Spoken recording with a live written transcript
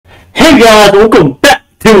Hey guys, welcome back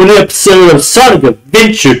to an episode of Sonic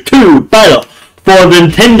Adventure 2 Battle for the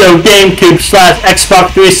Nintendo GameCube /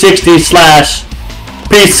 Xbox 360 /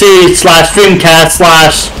 PC / Dreamcast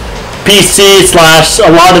 / PC /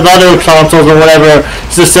 a lot of other consoles or whatever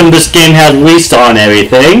system this game has released on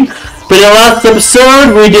everything. But in the last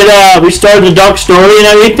episode, we started the Dark Story and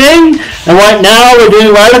everything, and right now we're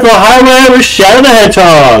doing Radical Highway with Shadow the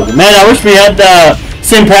Hedgehog. Man, I wish we had the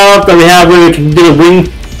same power-up that we have where we can do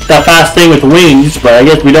that fast thing with wings, but I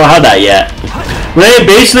guess we don't have that yet. But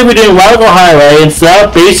basically we're doing Radical Highway and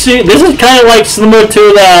stuff. Basically, this is kind of like similar to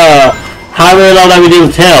the Highway that we did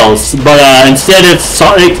with Tails, but instead it's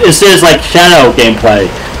like Shadow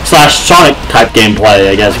gameplay / Sonic type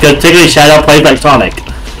gameplay, I guess, because technically Shadow plays like Sonic.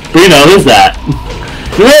 But you know, there's that.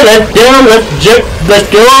 Yeah,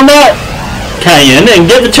 let's go on that canyon and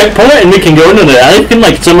get the checkpoint, and we can go into the I can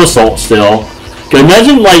like somersault still.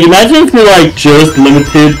 Imagine if we like just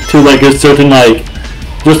limited to like a certain like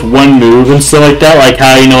just one move and stuff like that, like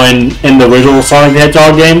how you know in the original Sonic the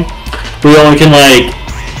Hedgehog game, we only can like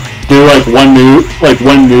do like one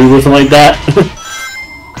move or something like that.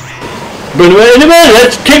 But anyway,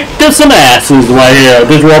 let's kick some asses right here.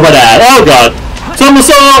 This robot ass. Oh god,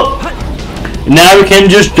 somersault. Now we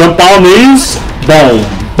can just jump on these. Boom,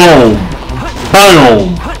 boom,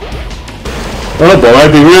 boom. Oh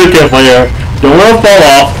boy, be really careful here. Don't want to fall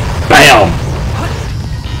off. Bam!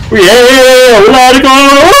 Yeah! Let it go!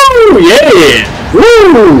 Woo! Yeah!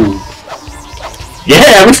 Woo!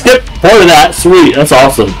 Yeah, we skipped part of that. Sweet. That's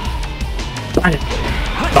awesome. Bang!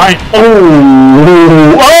 Bang!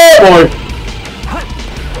 Oh! Oh boy!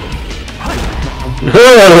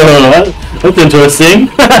 That's interesting.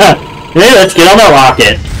 Hey, let's get on that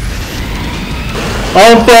rocket.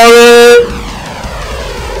 On fire!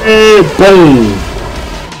 Hey, boom!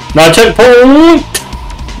 Now checkpoint!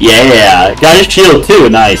 Yeah! Got his shield too,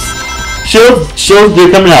 nice. Shields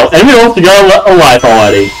do coming out. And we also got a life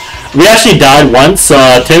already. We actually died once,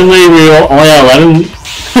 technically we only had 11.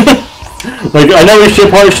 Like, I know we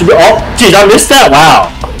probably should be. Oh, jeez, I missed that!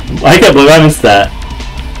 Wow! I can't believe I missed that.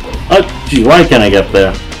 Oh, gee, why can't I get up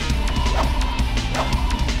there?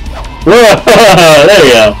 Whoa! There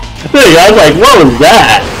you go. There you go, I was like, what was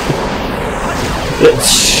that?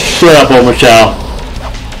 Shut up, old Michelle.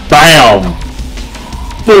 Bam!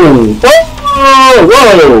 Boom! Whoa!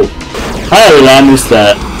 Whoa! How did I miss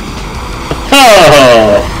that?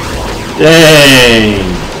 Oh! Dang!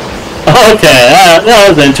 Okay, that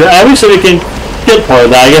was interesting. I wish we can get part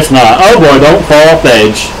of that. I guess not. Oh boy, don't fall off the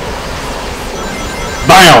edge.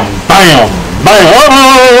 Bam! Bam! Bam!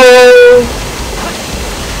 Oh!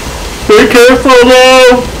 Be careful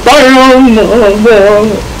though! Bam!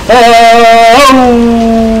 Oh!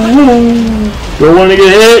 Don't want to get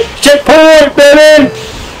hit. Checkpoint, baby!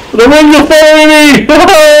 The wings are following me!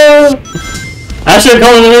 Actually,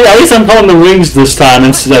 at least I'm calling the wings this time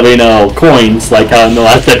instead of, you know, coins like in the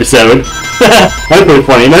last episode. That's pretty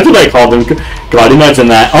funny. Imagine what I called them. God, imagine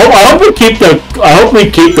that. Oh, I hope we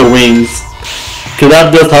keep the wings. Cause that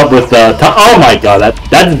does help with the. Oh my god, that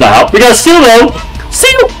does not help. We got steel though.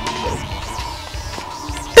 Steel.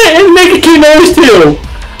 And make a key noise too.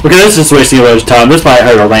 Okay, this is wasting a lot of time. This might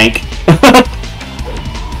hurt our rank.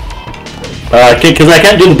 Because I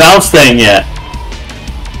can't do the bounce thing yet.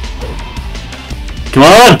 Come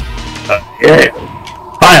on! Yeah!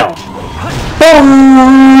 Bam!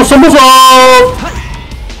 Oh! Somersault!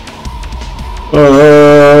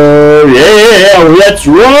 Yeah! Let's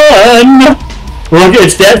run! Look,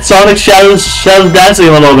 it's that Sonic Shadows dancing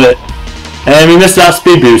a little bit. And we missed that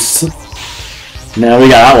speed boost. No, we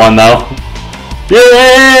got that one though.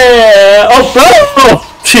 Yeah! Oh!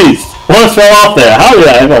 Jeez! Almost fell off there. How did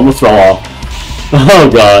I almost fall off? Oh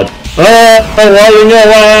god.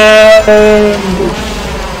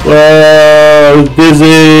 Whoa, it's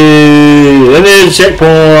busy. And then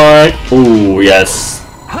checkpoint. Ooh, yes.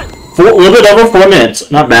 A little bit over 4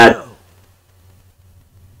 minutes. Not bad.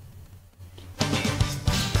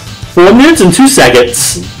 4 minutes and 2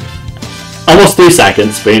 seconds. Almost 3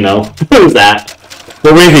 seconds, but you know. What was that?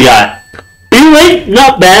 What rank we got? B-rank?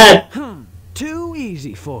 Not bad. Too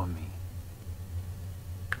easy for me.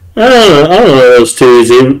 I don't know if it was too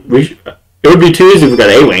easy. It would be too easy if we got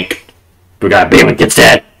A-Wink. We got B-Wink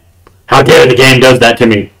instead. How dare the game does that to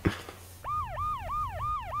me.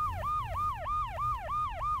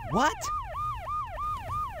 What?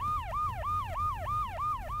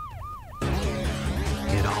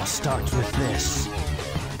 It all starts with this.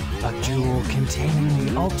 A jewel containing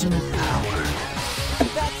the ultimate power.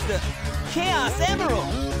 That's the Chaos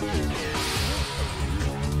Emerald!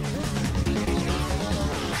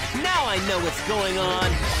 Now I know what's going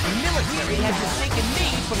on. The military has mistaken me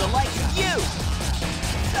for the likes of you!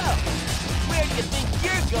 So, where do you think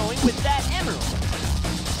you're going with that emerald?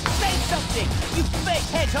 Say something, you fake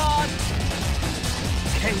hedgehog!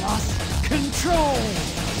 Chaos control!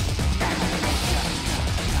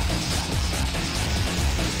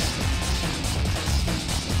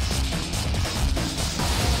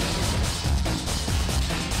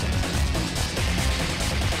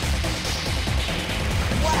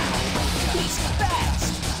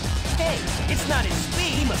 It's not his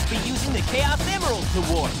speed. He must be using the Chaos Emerald to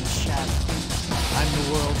warp. Shadow. I'm the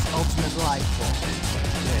world's ultimate life form.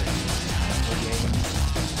 There's no time for games.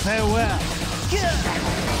 Farewell. Shadow.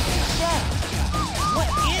 What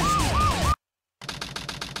is he?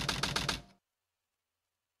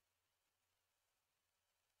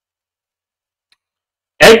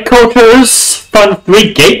 Egg Cultures found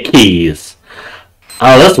 3 gate keys.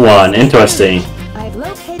 Oh, this one. Interesting. I've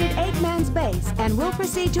located Eggman's base and will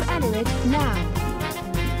proceed to enter it now.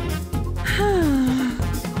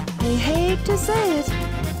 I hate to say it.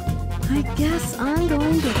 I guess I'm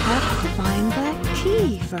going to have to find that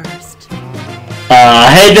key first. I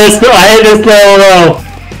hate this little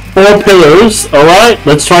 4 pillars. Alright,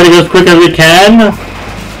 let's try to go as quick as we can.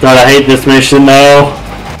 God, I hate this mission though.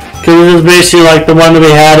 Because this is basically like the one that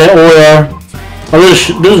we had earlier. Oh, there's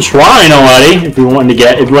a shrine already, if you wanted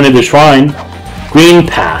the shrine. Green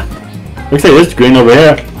path. Looks like it's green over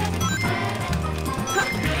here.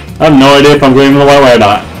 I have no idea if I'm going the right way or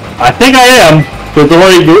not. I think I am.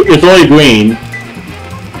 It's only green.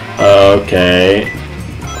 Okay.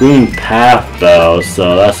 Green path though,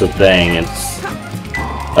 so that's the thing. It's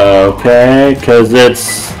okay, cause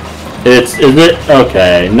is it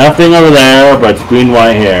okay? Nothing over there, but it's green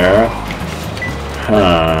right here.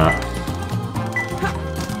 Huh.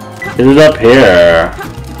 Is it up here?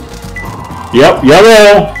 Yep,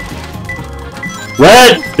 yellow!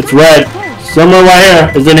 Red! It's red. Somewhere right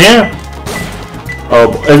here. Is it in here? Oh,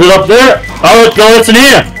 is it up there? Oh, no, it's in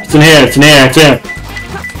here! It's in here, it's in here, it's in here.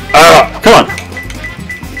 Come on!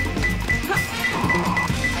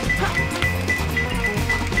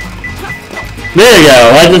 There you go,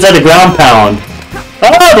 right inside the ground pound.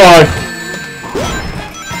 Oh boy!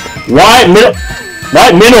 White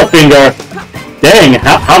middle finger! Dang,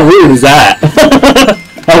 how rude is that?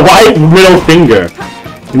 A white middle finger.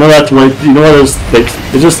 You know that's what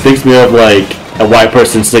it just thinks me of like a white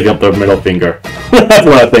person sticking up their middle finger. That's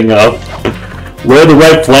what I think of. Where the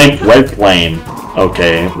red flame? Red flame.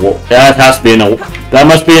 Okay, well that has to be that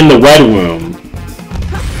must be in the red room.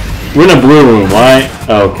 We're in a blue room, right?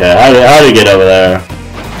 Okay, how do you get over there?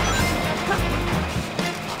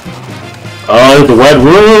 Oh, the red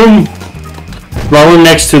room. Well, we're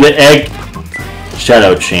next to the egg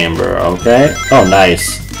shadow chamber. Okay. Oh,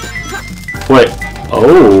 nice. Wait.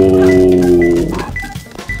 Oh.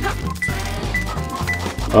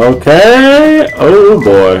 Okay. Oh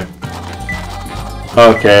boy.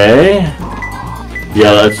 Okay.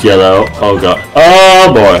 Yellow. It's yellow. Oh god.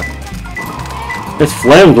 Oh boy. It's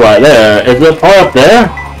flames right there. Is it part up there?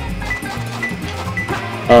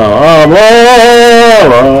 Oh.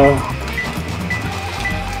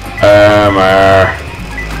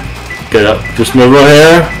 Get up. Just move over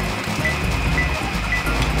here.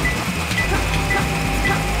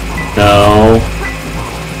 No.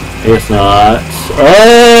 It's not.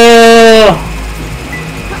 Oh!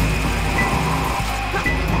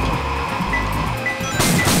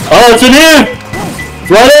 Oh, it's in here!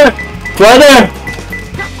 It's right there! It's right there!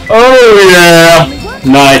 Oh, yeah!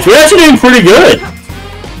 Nice. We're actually doing pretty good.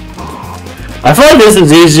 I feel like this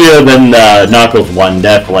is easier than Knuckles 1,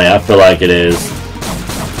 definitely. I feel like it is.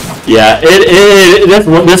 Yeah,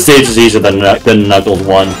 this stage is easier than Knuckles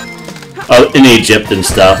 1. In Egypt and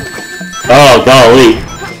stuff. Oh, golly.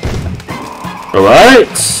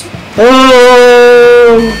 Alright.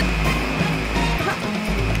 Oh!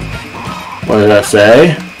 What did I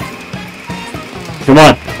say? Come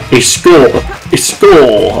on. A school. A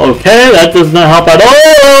school. Okay, that does not help at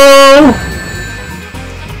all!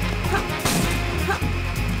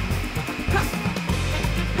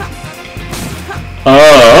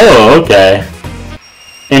 Oh, okay.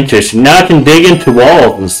 Interesting. Now I can dig into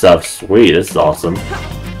walls and stuff. Sweet, this is awesome.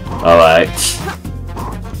 Alright.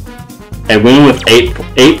 A room with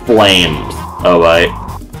eight flames. Alright.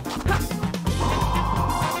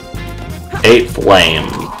 8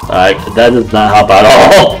 flames. Alright, that does not help at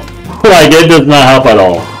all. Like, it does not help at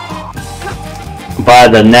all. By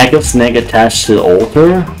the neck of snake attached to the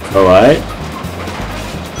altar. Alright.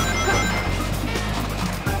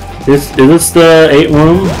 Is this the 8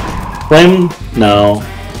 room? Flame? No.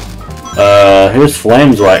 Here's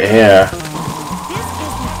flames right here. This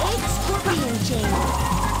is the 8 scorpion chamber.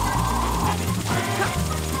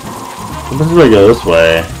 This is gonna go this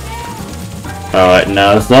way. Alright,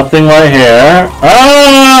 now there's nothing right here.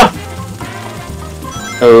 Ah!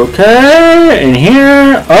 Okay, in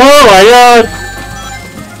here. Oh my god!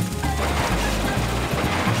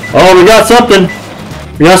 Oh, we got something!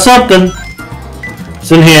 We got something!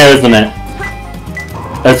 It's in here, isn't it?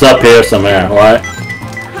 It's up here somewhere, right?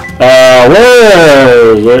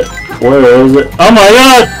 Where is it? Where is it? Oh my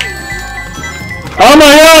god! Oh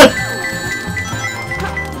my god!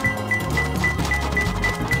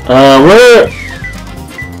 Where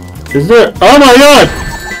is it? Oh my god!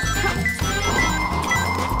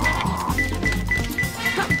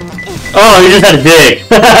 Oh, you just had to dig.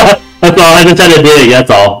 That's all, I just had to dig,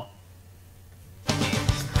 that's all.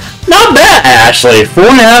 Not bad, actually.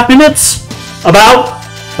 4.5 minutes? About?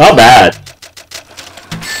 Not bad.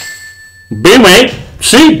 B, mate.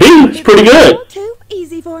 See, B is pretty good. Too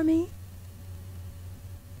easy for me.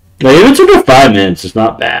 Like, if it's under 5 minutes, it's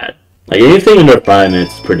not bad. Like, anything under 5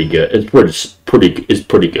 minutes is pretty good. It's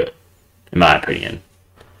pretty good, in my opinion.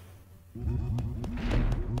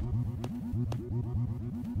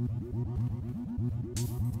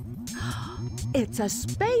 It's a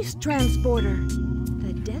space transporter.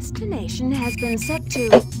 The destination has been set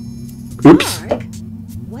to... Oops. Mark,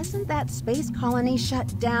 wasn't that space colony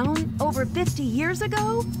shut down over 50 years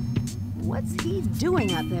ago? What's he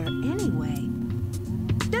doing up there anyway?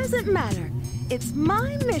 Doesn't matter. It's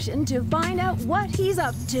my mission to find out what he's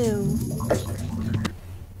up to.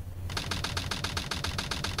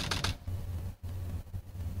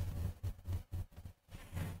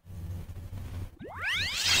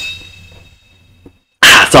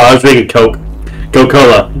 Sorry, I was making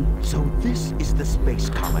Coca-Cola. So this is the space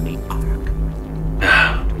colony Ark.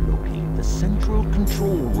 To locate the central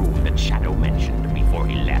control room that Shadow mentioned before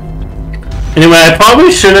he left. Anyway, I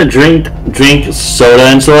probably shouldn't drink soda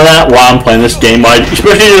and stuff like that while I'm playing this game,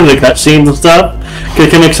 especially in the cutscenes and stuff. Cause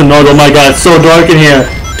it can make some noise. Oh my god, it's so dark in here.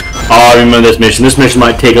 Oh, I remember this mission. This mission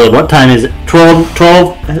might take a little. What time is it? 12?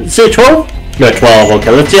 Say 12? Yeah, 12.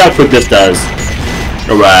 Okay, let's see how quick this does.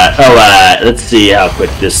 Alright, let's see how quick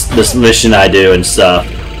this mission I do and stuff.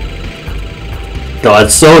 God,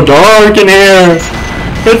 it's so dark in here!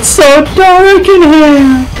 It's so dark in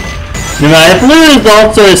here! Now, I believe there's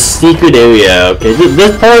also a secret area, okay? This is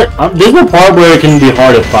the part where it can be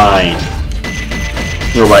hard to find.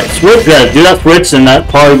 Alright, switch, we gotta do that switch and that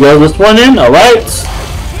part goes this one in, alright?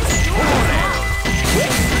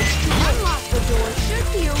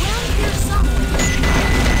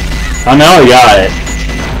 I know, I got it.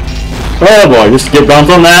 Oh boy, just get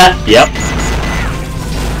bounced on that. Yep.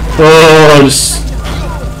 Oh,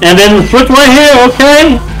 and then the switch right here.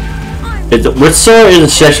 Okay. Which sort is the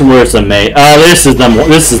section where it's a mate? This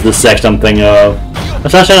is the section I'm thinking of.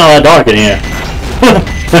 It's actually not that dark in here.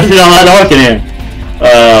 It's not that dark in here.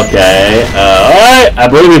 Okay. Alright. I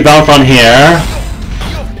believe we bounced on here.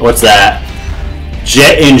 What's that?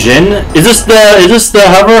 Jet engine. Is this the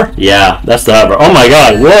hover? Yeah, that's the hover. Oh my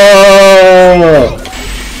god. Whoa.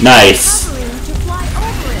 Nice.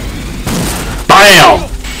 Bam!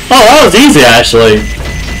 Oh, that was easy actually.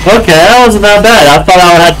 Okay, that wasn't that bad. I thought I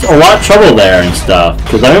would have a lot of trouble there and stuff.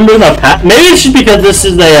 Because I remember the maybe it's just because this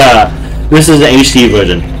is an HD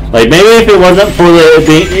version. Like maybe if it wasn't for if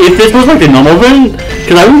this was like the normal version.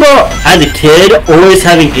 Because I remember as a kid always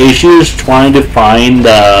having issues trying to find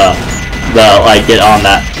like get on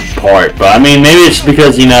that part. But I mean maybe it's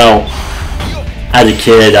because as a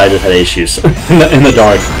kid, I just had issues in the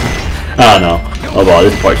dark. I don't know. Oh boy,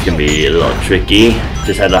 this part can be a little tricky.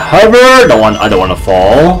 Just had to hover. I don't want to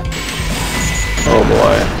fall. Oh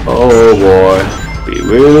boy. Oh boy. Be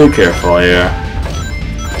really careful here.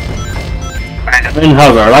 And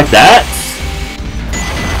hover like that.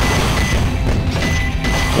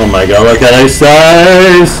 Oh my god! Look at these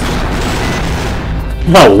size.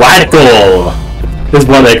 Oh, radical is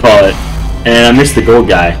what they call it. And I missed the gold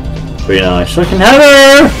guy. Very nice. So I can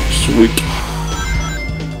hover! Sweet.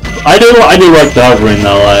 I do like the hovering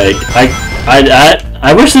though, like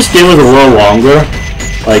I wish this game was a little longer.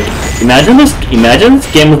 Like imagine this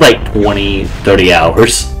game was like 20-30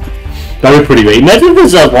 hours. That'd be pretty great. Imagine if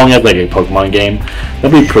this was as long as like a Pokemon game.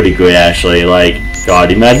 That'd be pretty great actually. Like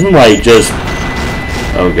god, imagine like just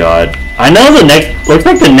oh god. I know looks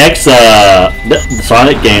like the next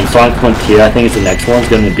Sonic game, Sonic Frontier, I think it's the next one's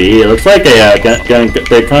going to be. It looks like they're kind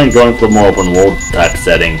of going for more open world type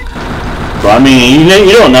setting. But I mean,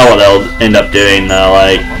 you don't know what they'll end up doing.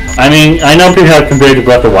 Like, I mean, I know people have compared to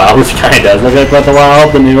Breath of the Wild, which kind of does look like Breath of the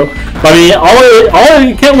Wild, the new. But I mean, all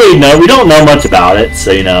you can't really know. We don't know much about it,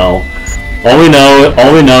 so all we know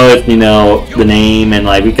is the name, and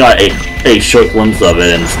like we got a short glimpse of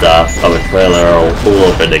it and stuff of a trailer a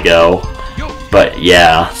little bit ago. But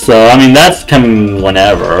yeah, so I mean that's coming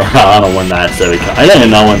whenever. I don't know when that's I don't even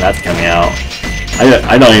know when that's coming out.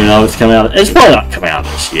 I don't even know if it's coming out. It's probably not coming out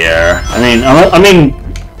this year. I mean,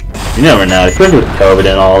 you never know. Especially with COVID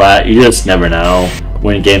and all that, you just never know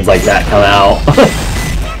when games like that come out.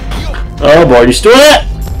 Oh boy, destroy that?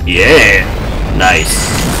 Yeah, nice.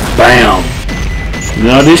 Bam. You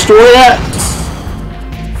know, destroy that?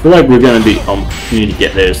 I feel like we're gonna be. We need to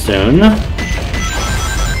get there soon.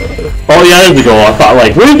 Oh yeah, there's the goal. I thought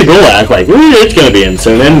like, where's the goal at? Like, it's gonna be in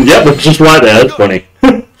soon. And yep, it's just right there. That's funny.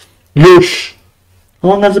 Whoosh. How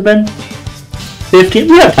long has it been? 15?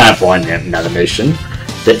 We have time for another mission.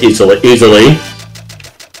 Easily.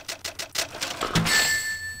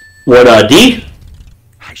 What, D?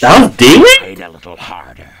 That was D? A little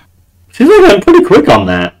harder. Seems like I'm pretty quick on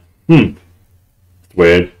that.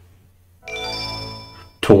 Weird.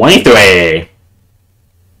 23.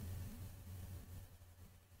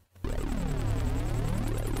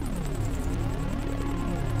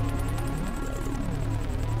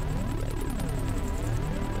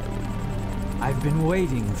 I've been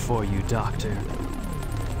waiting for you, Doctor.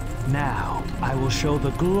 Now, I will show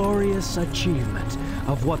the glorious achievement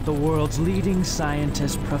of what the world's leading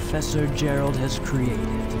scientist, Professor Gerald, has created.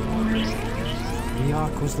 The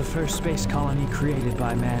Ark was the first space colony created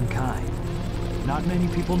by mankind. Not many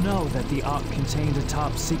people know that the Ark contained a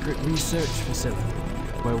top-secret research facility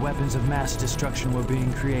where weapons of mass destruction were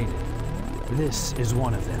being created. This is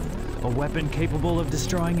one of them, a weapon capable of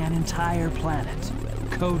destroying an entire planet,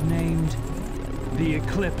 codenamed the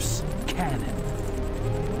Eclipse Cannon.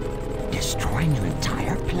 Destroying an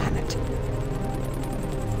entire planet?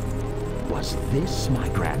 Was this my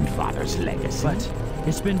grandfather's legacy? But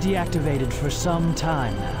it's been deactivated for some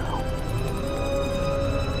time now.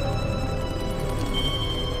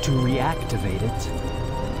 To reactivate it,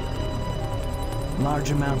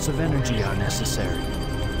 large amounts of energy are necessary.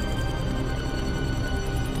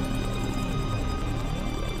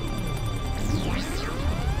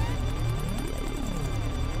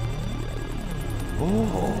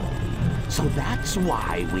 Oh, so that's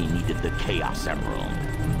why we needed the Chaos Emerald.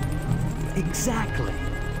 Exactly.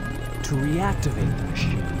 To reactivate the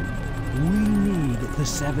machine, we need the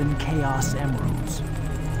 7 Chaos Emeralds.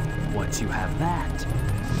 Once you have that,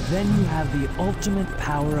 then you have the ultimate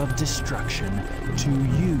power of destruction to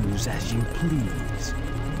use as you please.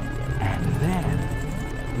 And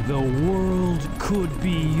then, the world could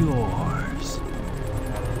be yours.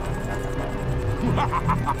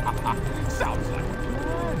 Sounds like a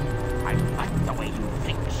plan. I like the way you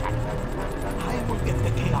think, Shadow. I will get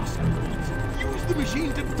the Chaos Emeralds, use the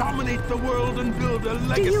machine to dominate the world and build a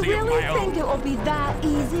legacy Do you of really my own. think it will be that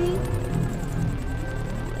easy?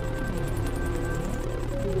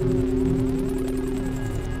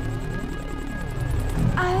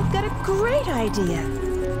 I've got a great idea.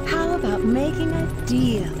 How about making a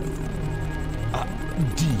deal?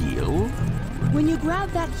 Deal? When you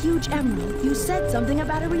grabbed that huge emerald, you said something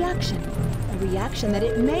about a reaction. A reaction that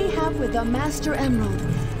it may have with the Master Emerald.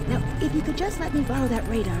 Now, if you could just let me borrow that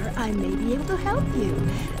radar, I may be able to help you.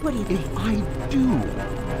 What do you think? If I do,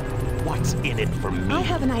 what's in it for me? I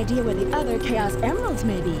have an idea where the other Chaos Emeralds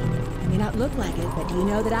may be. It may not look like it, but do you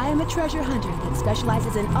know that I am a treasure hunter that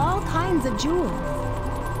specializes in all kinds of jewels?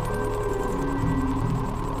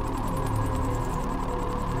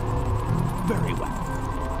 Very well.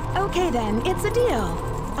 Okay then, it's a deal.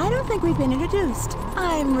 I don't think we've been introduced.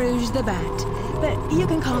 I'm Rouge the Bat, but you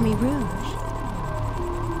can call me Rouge.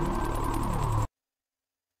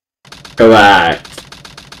 Correct.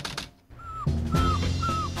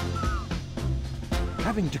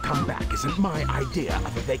 Having to come back isn't my idea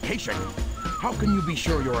of a vacation. How can you be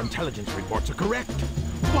sure your intelligence reports are correct?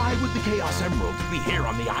 Why would the Chaos Emeralds be here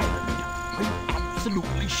on the island? Are you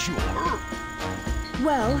absolutely sure?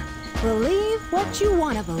 Well, believe what you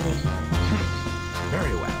want to believe.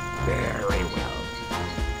 Very well, very well.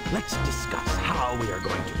 Let's discuss how we are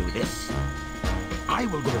going to do this. I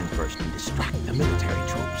will go in first and distract the military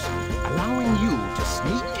troops, allowing you to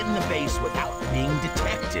sneak in the base without being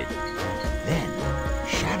detected. Then,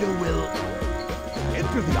 Shadow will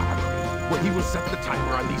enter the armory, where he will set the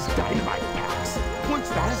timer on these dynamite packs. Once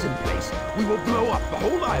that is in place, we will blow up the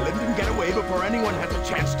whole island and get away before anyone has a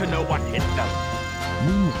chance to know what hit them.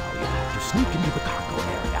 Meanwhile, you have to sneak into the cargo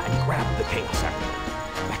area and grab the Chaos Emerald.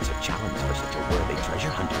 That's a challenge for such a worthy treasure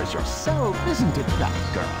hunter as yourself, isn't it, that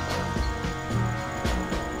girl?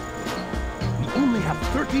 We only have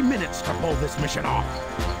 30 minutes to pull this mission off,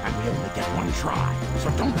 and we only get one try, so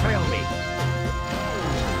don't fail me.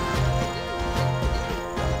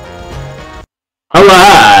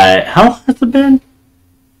 Alright, how long has it been?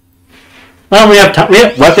 Well, we have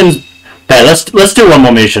weapons Hey, let's do one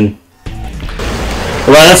more mission.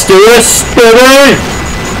 Alright, let's do this, baby!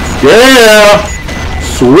 Yeah!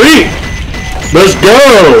 Sweet! Let's go!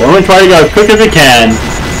 Only try to go quick as we can.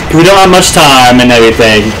 We don't have much time and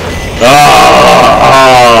everything. Oh!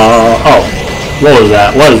 What was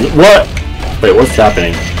that? What? Wait, what's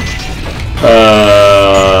happening? Oh.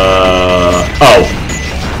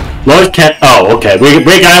 Lord can't. Oh, okay. We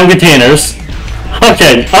break iron containers.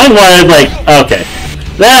 Okay, I'm worried, like, okay.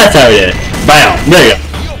 That's how we did it. Bam! There you go.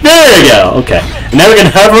 There you go! Okay. And now we can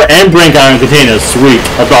hover and break iron containers. Sweet.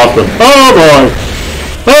 That's awesome. Oh boy!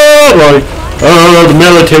 Oh boy! Oh, the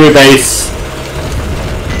military base.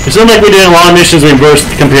 It seems like we did a lot of missions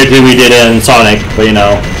reversed compared to we did in Sonic, but you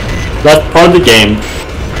know, that's part of the game.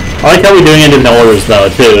 I like how we're doing it in orders though,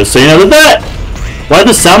 too. So you know, there's that! Why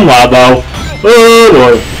does it sound loud though? Oh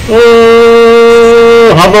boy!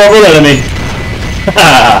 Oh, hover over the enemy.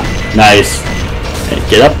 Haha! Nice. And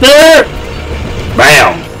get up there!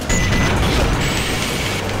 Bam!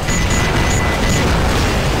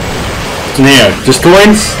 What's in here? Just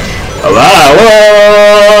coins? Alright,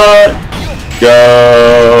 what?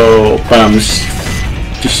 Go! Bam!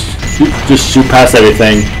 Just shoot past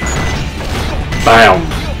everything. Bam!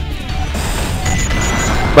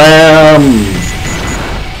 Bam!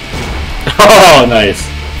 Oh, nice.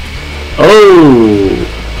 Oh!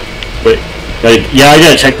 Wait. Yeah, I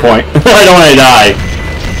got a checkpoint. I don't want to die.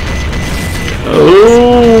 Oh!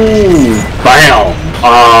 Bam!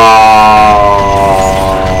 Oh!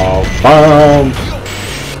 Bam!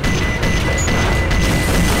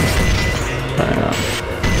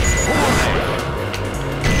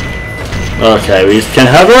 Okay, we just can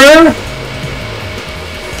hover.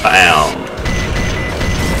 Bam!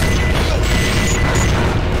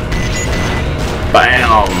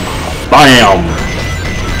 Bam! Bam!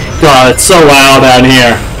 God, it's so loud down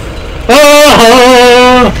here.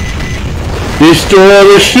 Ah! Destroy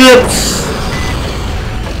the ships!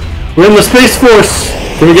 We're in the Space Force!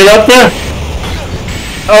 Can we get up there?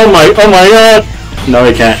 Oh my god! No,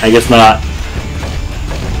 we can't. I guess not.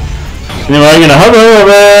 Anyway, I'm gonna hover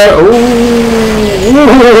over.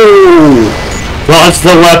 Ooh! Launch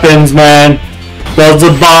the weapons, man! Those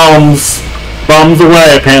are bombs! Bombs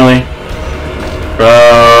away, apparently.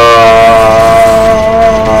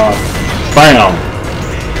 Bam!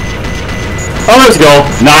 Oh, let's go!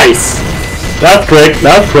 Nice! That's quick,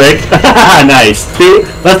 that's quick. Nice.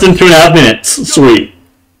 Less than 2.5 minutes. Sweet.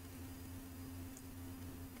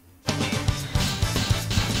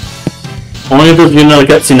 Only if there's another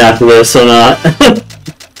cutscene after this or not.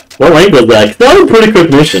 What rank was that? That was a pretty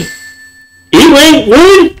quick mission. E-Wing?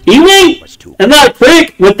 Really? E-Wing? And that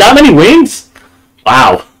quick? With that many wings?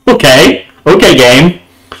 Wow. Okay. Okay, game.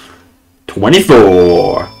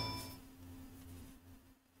 24.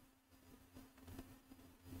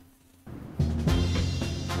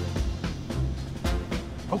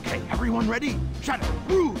 Okay, everyone ready? Shadow,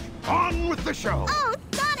 Rouge, on with the show! Oh,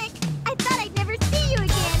 Sonic! I thought I'd never see you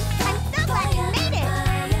again! I'm so glad you made it!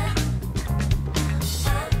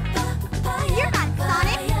 You're not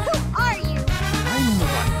Sonic! Who are you? I'm the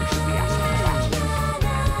one who should be asking questions.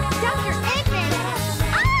 Dr. Eggman!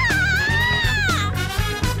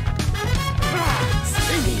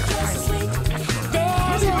 Give me your tiny Leave it to me!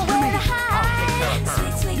 I'll take care of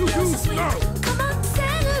her! You do no!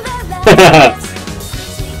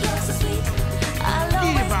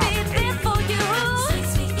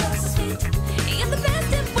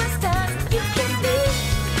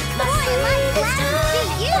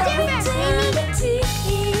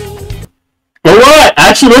 Alright,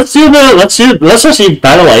 actually let's actually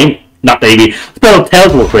battle not baby. Let's battle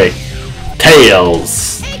Tails real quick.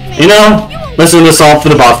 Tails. You know? Let's do this all for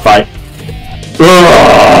the boss fight.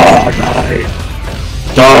 Die.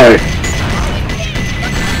 Die.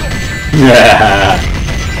 Yeah.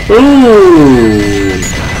 Ooh.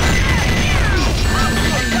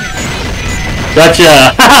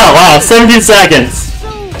 Gotcha. Wow, 17 seconds.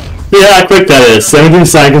 Yeah, how quick that is. 17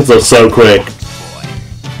 seconds are so quick.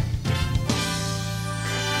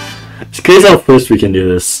 It's crazy how first we can do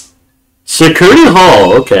this. Security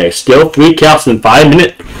Hall. Okay, still 3 counts in 5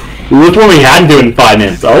 minutes. Which one we had to do in 5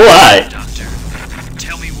 minutes? Alright. Doctor,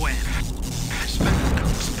 tell me when. There's been an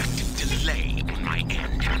unexpected delay on my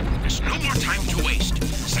end. There's no more time to waste.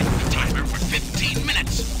 Set the timer for 15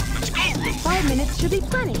 minutes. Let's go, Rouge. 5 minutes should be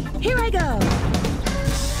plenty. Here I go.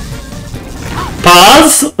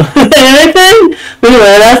 Pause? Anything?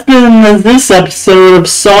 Anyway, that's been this episode of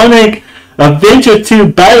Sonic Adventure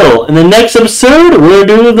 2 Battle. In the next episode, we're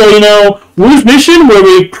doing the, Rouge mission where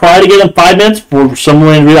we try to get in 5 minutes for some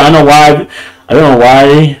reason. I don't know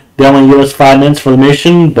why they only give us 5 minutes for the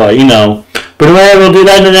mission, but, But anyway, we'll do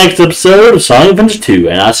that in the next episode of Sonic Adventure 2,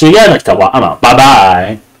 and I'll see you guys next time. I'm out.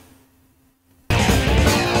 Bye-bye.